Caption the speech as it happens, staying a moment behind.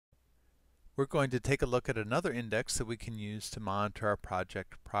we're going to take a look at another index that we can use to monitor our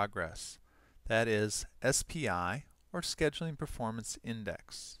project progress. That is SPI, or Scheduling Performance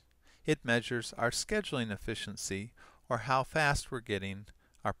Index. It measures our scheduling efficiency, or how fast we're getting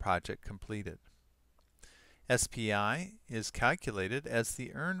our project completed. SPI is calculated as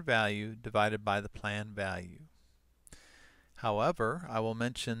the earned value divided by the planned value. However, I will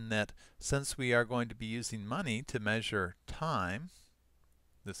mention that since we are going to be using money to measure time,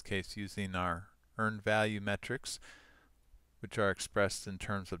 in this case using our earned value metrics, which are expressed in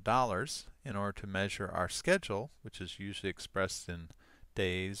terms of dollars, in order to measure our schedule, which is usually expressed in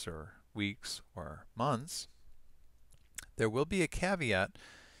days or weeks or months, there will be a caveat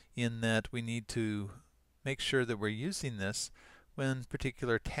in that we need to make sure that we're using this when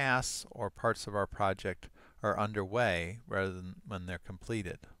particular tasks or parts of our project are underway rather than when they're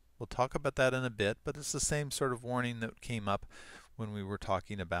completed. We'll talk about that in a bit, but it's the same sort of warning that came up when we were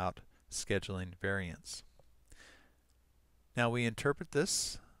talking about scheduling variance. Now we interpret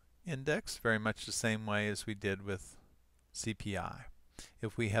this index very much the same way as we did with CPI.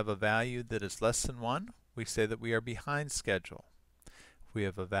 If we have a value that is less than 1, we say that we are behind schedule. If we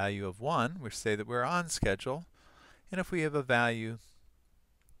have a value of 1, we say that we're on schedule. And if we have a value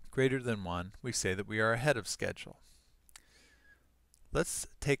greater than 1, we say that we are ahead of schedule. Let's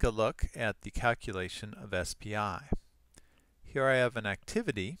take a look at the calculation of SPI. Here I have an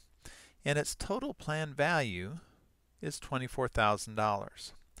activity, and its total planned value is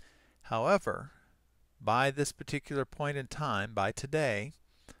 $24,000. However, by this particular point in time, by today,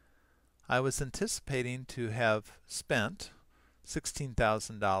 I was anticipating to have spent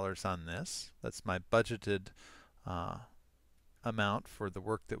 $16,000 on this. That's my budgeted amount for the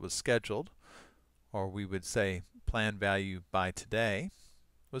work that was scheduled, or we would say planned value by today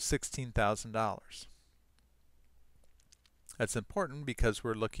was $16,000. That's important because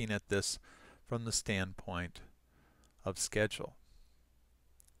we're looking at this from the standpoint of schedule.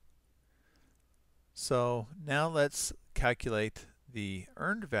 So now let's calculate the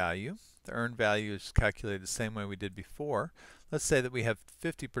earned value. The earned value is calculated the same way we did before. Let's say that we have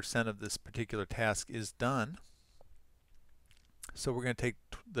 50% of this particular task is done. So we're going to take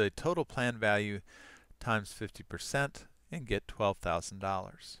the total planned value times 50% and get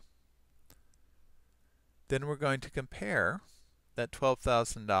 $12,000. Then we're going to compare that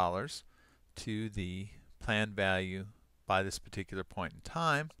 $12,000 to the planned value by this particular point in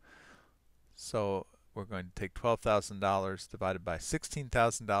time. So we're going to take $12,000 divided by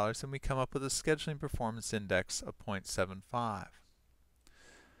 $16,000, and we come up with a scheduling performance index of 0.75.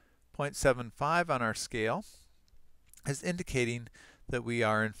 0.75 on our scale is indicating that we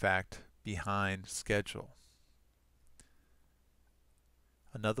are in fact behind schedule.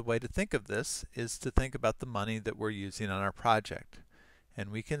 Another way to think of this is to think about the money that we're using on our project. And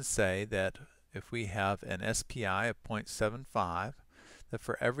we can say that if we have an SPI of 0.75, that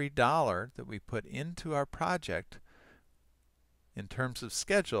for every dollar that we put into our project, in terms of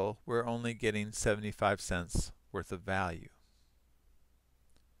schedule, we're only getting 75 cents worth of value.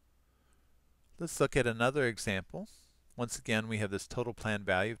 Let's look at another example. Once again, we have this total planned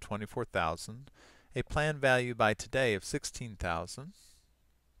value of $24,000, a planned value by today of $16,000.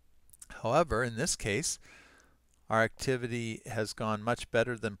 However, in this case, our activity has gone much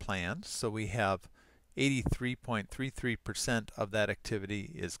better than planned, so we have 83.33% of that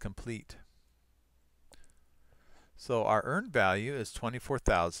activity is complete. So our earned value is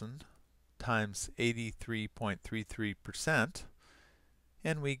 $24,000 times 83.33%,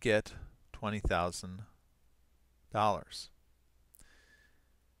 and we get $20,000.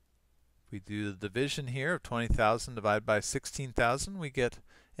 If we do the division here of 20,000 divided by 16,000, we get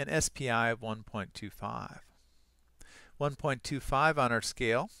an SPI of 1.25. 1.25 on our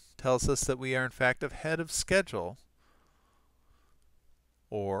scale tells us that we are in fact ahead of schedule.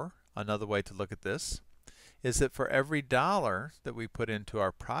 Or another way to look at this is that for every dollar that we put into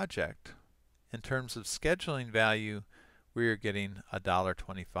our project, in terms of scheduling value, we are getting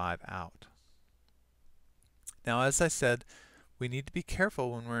 $1.25 out. Now, as I said, we need to be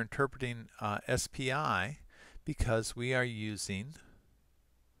careful when we're interpreting SPI because we are using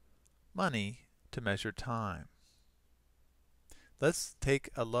money to measure time. Let's take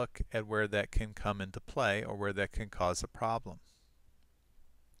a look at where that can come into play or where that can cause a problem.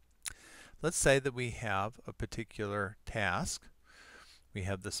 Let's say that we have a particular task. We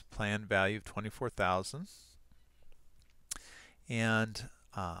have this planned value of 24,000, and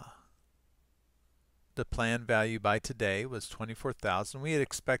the planned value by today was 24,000. We had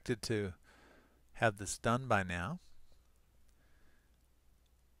expected to have this done by now.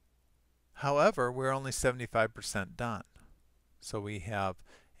 However, we're only 75% done. So we have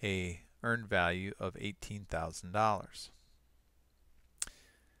a earned value of $18,000.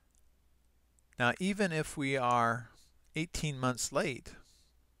 Now, even if we are 18 months late,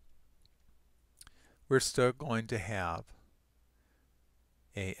 we're still going to have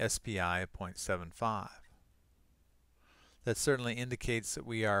a SPI of 0.75. That certainly indicates that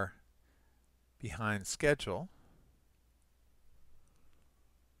we are behind schedule.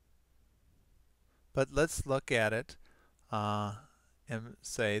 But let's look at it and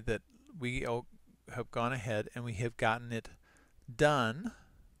say that we have gone ahead and we have gotten it done.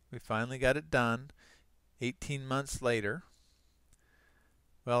 We finally got it done 18 months later.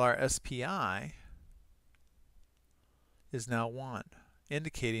 Well, our SPI is now 1,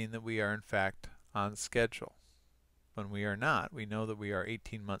 indicating that we are in fact on schedule. When we are not, we know that we are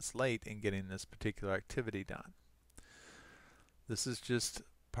 18 months late in getting this particular activity done. This is just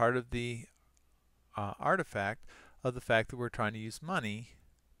part of the artifact of the fact that we're trying to use money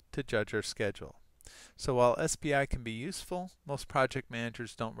to judge our schedule. So while SPI can be useful, most project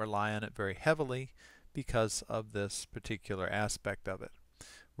managers don't rely on it very heavily because of this particular aspect of it.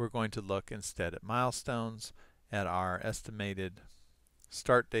 We're going to look instead at milestones, at our estimated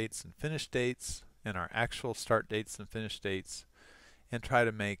start dates and finish dates, and our actual start dates and finish dates, and try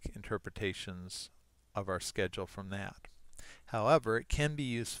to make interpretations of our schedule from that. However, it can be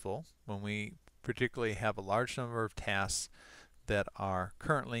useful when we particularly have a large number of tasks that are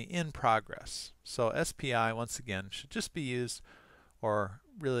currently in progress. So SPI, once again, should just be used or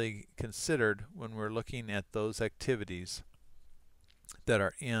really considered when we're looking at those activities that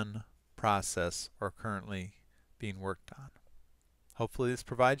are in process or currently being worked on. Hopefully this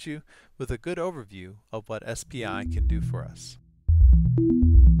provides you with a good overview of what SPI can do for us.